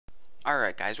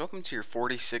Alright guys, welcome to your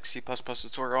 46 C++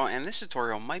 tutorial, and this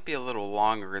tutorial might be a little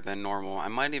longer than normal. I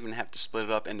might even have to split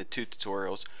it up into two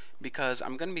tutorials because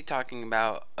I'm going to be talking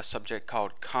about a subject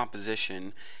called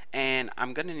composition, and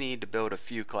I'm going to need to build a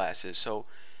few classes. So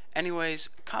anyways,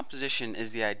 composition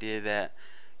is the idea that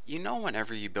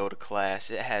whenever you build a class,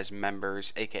 it has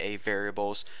members, aka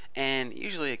variables, and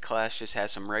usually a class just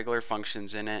has some regular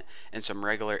functions in it and some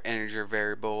regular integer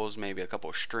variables, maybe a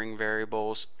couple string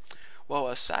variables. Well,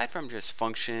 aside from just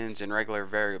functions and regular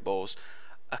variables,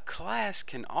 a class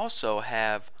can also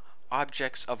have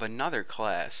objects of another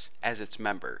class as its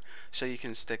member. So you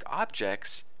can stick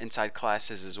objects inside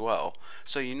classes as well.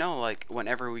 So like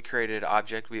whenever we created an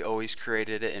object, we always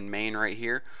created it in main right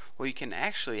here. Well, you can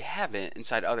actually have it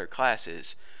inside other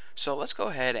classes. So let's go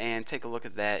ahead and take a look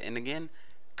at that. And again,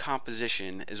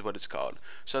 composition is what it's called.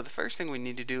 So the first thing we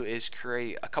need to do is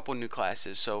create a couple new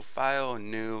classes. So file,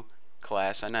 new,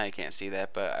 class. I know you can't see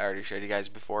that, but I already showed you guys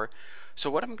before. So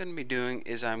what I'm going to be doing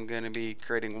is I'm going to be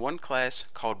creating one class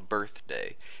called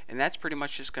birthday, and that's pretty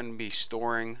much just going to be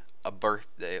storing a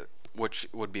birthday, which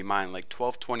would be mine, like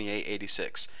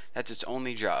 12/28/86. That's its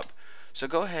only job. So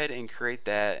go ahead and create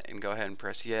that and go ahead and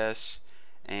press yes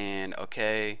and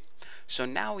okay. So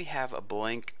now we have a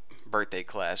blank birthday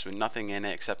class with nothing in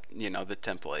it except the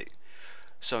template.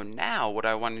 So now what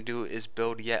I want to do is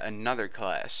build yet another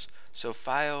class. So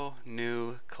file,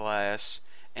 new class,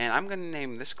 and I'm going to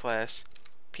name this class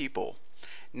people.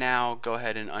 Now go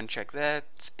ahead and uncheck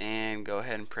that and go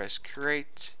ahead and press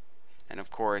create. And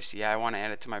of course, I want to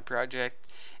add it to my project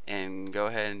and go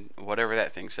ahead and whatever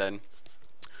that thing said.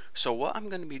 So what I'm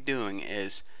going to be doing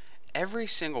is every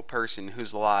single person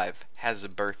who's live has a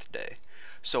birthday.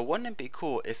 So wouldn't it be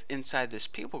cool if inside this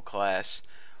people class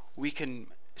we can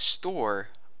store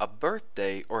a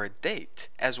birthday or a date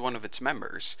as one of its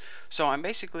members? So I'm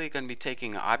basically going to be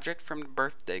taking an object from the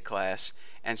birthday class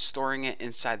and storing it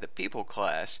inside the people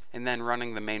class and then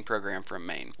running the main program from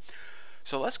main.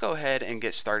 So let's go ahead and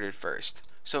get started first.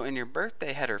 So in your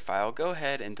birthday header file, go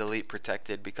ahead and delete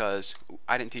protected because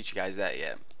I didn't teach you guys that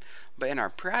yet. But in our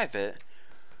private,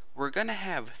 we're going to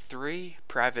have three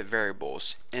private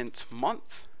variables: int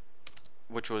month,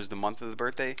 which was the month of the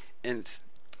birthday, int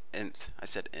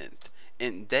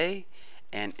day,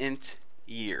 and int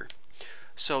year.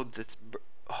 So that's,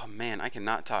 oh man, I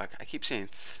cannot talk. I keep saying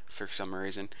for some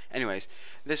reason. Anyways,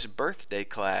 this birthday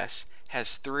class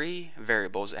has three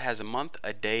variables. It has a month,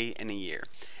 a day, and a year.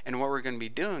 And what we're going to be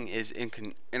doing is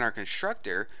in our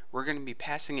constructor, we're going to be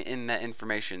passing in that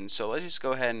information. So let's just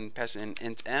go ahead and pass in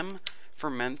int m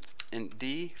for month, int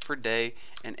d for day,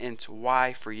 and int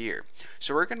y for year.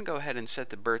 So we're going to go ahead and set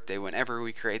the birthday whenever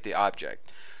we create the object.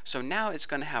 So now it's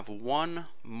going to have one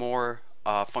more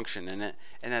function in it,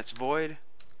 and that's void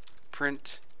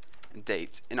print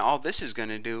date. And all this is going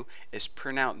to do is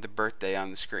print out the birthday on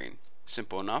the screen.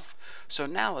 Simple enough. So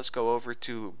now let's go over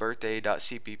to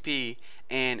birthday.cpp,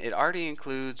 and it already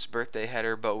includes birthday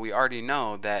header, but we already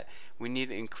know that we need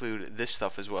to include this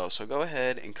stuff as well. So go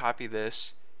ahead and copy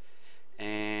this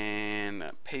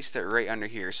and paste it right under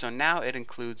here. So now it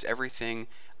includes everything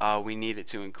we need it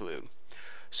to include.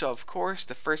 So of course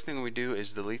the first thing we do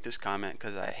is delete this comment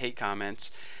because I hate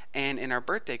comments. And in our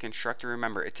birthday constructor,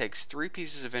 remember, it takes three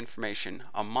pieces of information: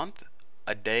 a month,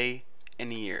 a day, and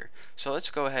a year. So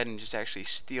let's go ahead and just actually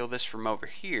steal this from over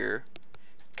here,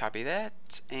 copy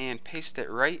that, and paste it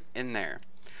right in there.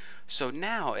 So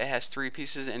now it has three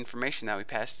pieces of information that we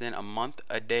passed in: a month,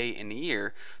 a day, and a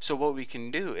year. So what we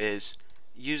can do is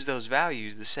use those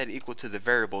values to set equal to the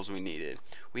variables we needed.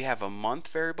 We have a month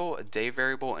variable, a day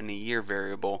variable, and a year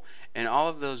variable, and all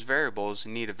of those variables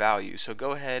need a value. So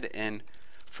go ahead and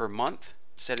for month,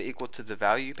 set it equal to the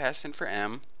value you passed in for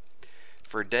m.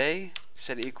 For day,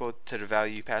 set it equal to the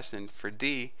value you passed in for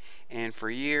d, and for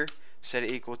year, set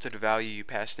it equal to the value you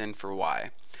passed in for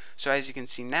y. So as you can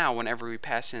see now, whenever we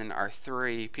pass in our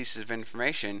three pieces of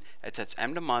information, it sets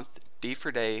m to month, d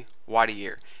for day, y to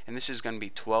year. And this is going to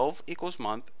be 12 equals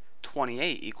month,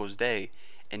 28 equals day,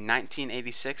 and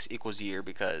 1986 equals year,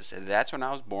 because that's when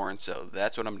I was born, so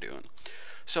that's what I'm doing.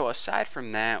 So aside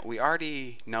from that, we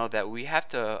already know that we have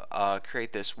to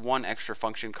create this one extra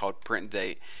function called print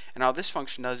date. And all this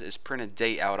function does is print a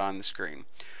date out on the screen.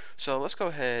 So let's go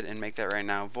ahead and make that right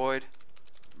now. Void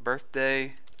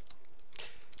birthday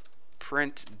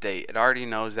print date. It already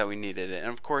knows that we needed it.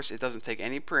 And of course, it doesn't take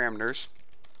any parameters.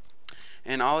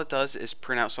 And all it does is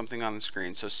print out something on the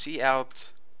screen. So cout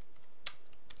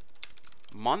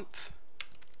month,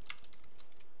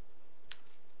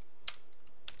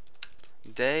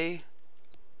 day,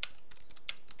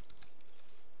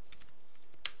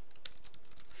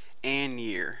 and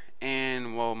year.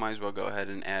 and we'll might as well go ahead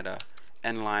and add a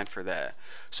end line for that.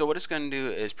 So what it's going to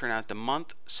do is print out the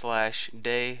month slash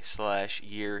day slash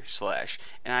year slash,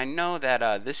 and I know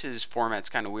that this is format's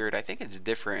kind of weird. I think it's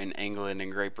different in England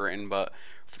and Great Britain, but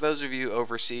for those of you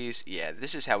overseas, yeah,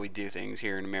 this is how we do things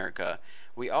here in America.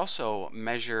 We also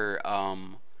measure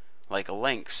like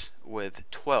lengths with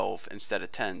 12 instead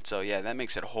of 10, so yeah, that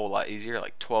makes it a whole lot easier.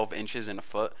 Like 12 inches in a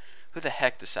foot. Who the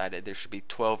heck decided there should be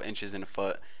 12 inches in a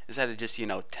foot instead of just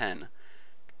 10?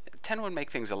 10 would make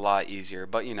things a lot easier,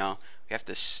 but we have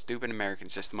this stupid American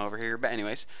system over here. But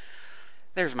anyways,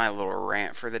 there's my little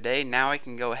rant for the day. Now I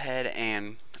can go ahead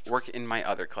and work in my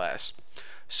other class.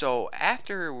 So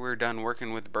after we're done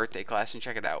working with the birthday class, and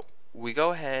check it out, we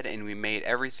go ahead and we made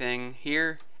everything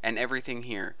here and everything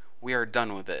here. We are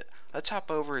done with it. Let's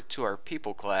hop over to our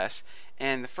people class,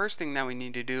 and the first thing that we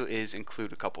need to do is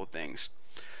include a couple of things.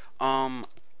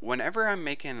 Whenever I'm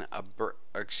making a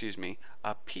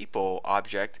people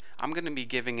object, I'm going to be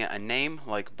giving it a name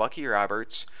like Bucky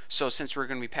Roberts. So since we're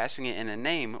going to be passing it in a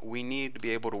name, we need to be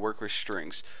able to work with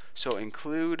strings. So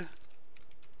include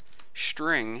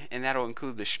string, and that'll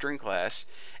include the string class.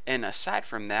 And aside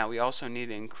from that, we also need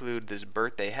to include this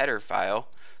birthday header file.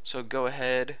 So go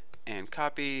ahead and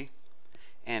copy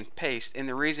and paste. And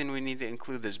the reason we need to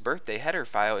include this birthday header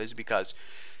file is because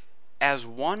as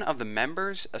one of the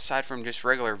members, aside from just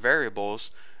regular variables,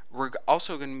 we're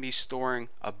also going to be storing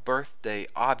a birthday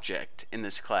object in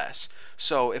this class.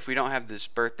 So if we don't have this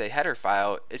birthday header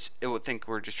file, it would think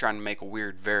we're just trying to make a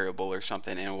weird variable or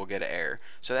something, and we'll get an error.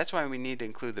 So that's why we need to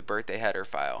include the birthday header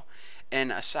file.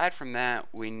 And aside from that,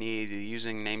 we need the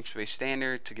using namespace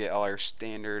standard to get all our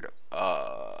standard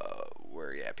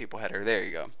people header, there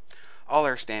you go, all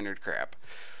our standard crap.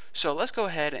 So let's go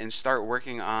ahead and start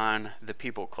working on the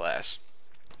people class.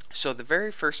 So the very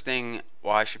first thing,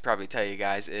 well, I should probably tell you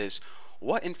guys, is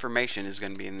what information is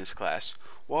going to be in this class.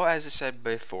 Well, as I said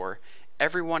before,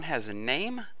 everyone has a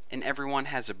name and everyone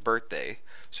has a birthday.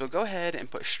 So go ahead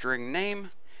and put string name,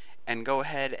 and go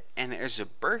ahead and there's a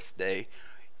birthday.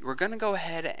 We're going to go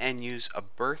ahead and use a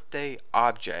birthday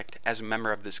object as a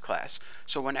member of this class.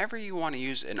 So whenever you want to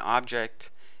use an object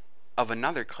of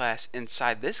another class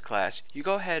inside this class, you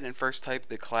go ahead and first type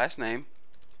the class name,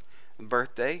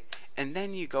 birthday, and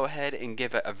then you go ahead and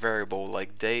give it a variable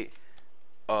like date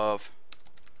of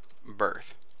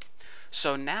birth.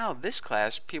 So now this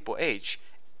class, people H,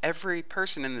 every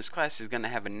person in this class is going to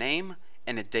have a name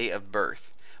and a date of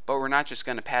birth. But we're not just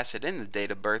going to pass it in the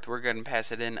date of birth, we're going to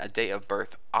pass it in a date of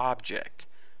birth object.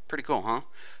 Pretty cool, huh?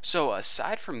 So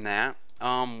aside from that,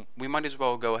 we might as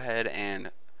well go ahead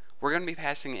and we're going to be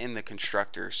passing in the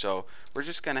constructor. So we're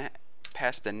just going to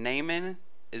pass the name in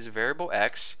as a variable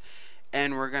X,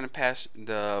 and we're going to pass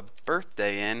the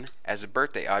birthday in as a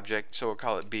birthday object, so we'll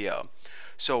call it BO.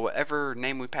 So whatever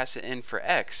name we pass it in for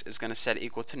X is going to set it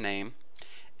equal to name,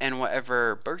 and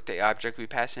whatever birthday object we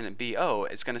pass in at BO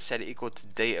is going to set it equal to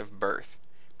date of birth.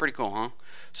 Pretty cool, huh?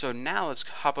 So now let's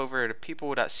hop over to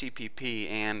people.cpp,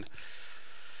 and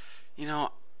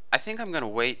I think I'm going to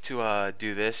wait to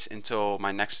do this until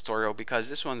my next tutorial, because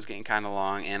this one's getting kind of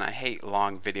long and I hate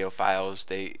long video files.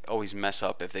 They always mess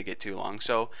up if they get too long.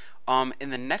 So in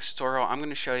the next tutorial, I'm going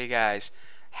to show you guys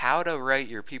how to write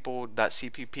your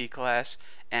people.cpp class,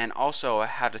 and also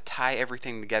how to tie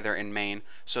everything together in main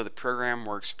so the program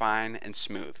works fine and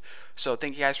smooth. So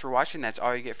thank you guys for watching. That's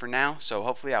all you get for now. So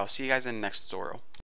hopefully I'll see you guys in the next tutorial.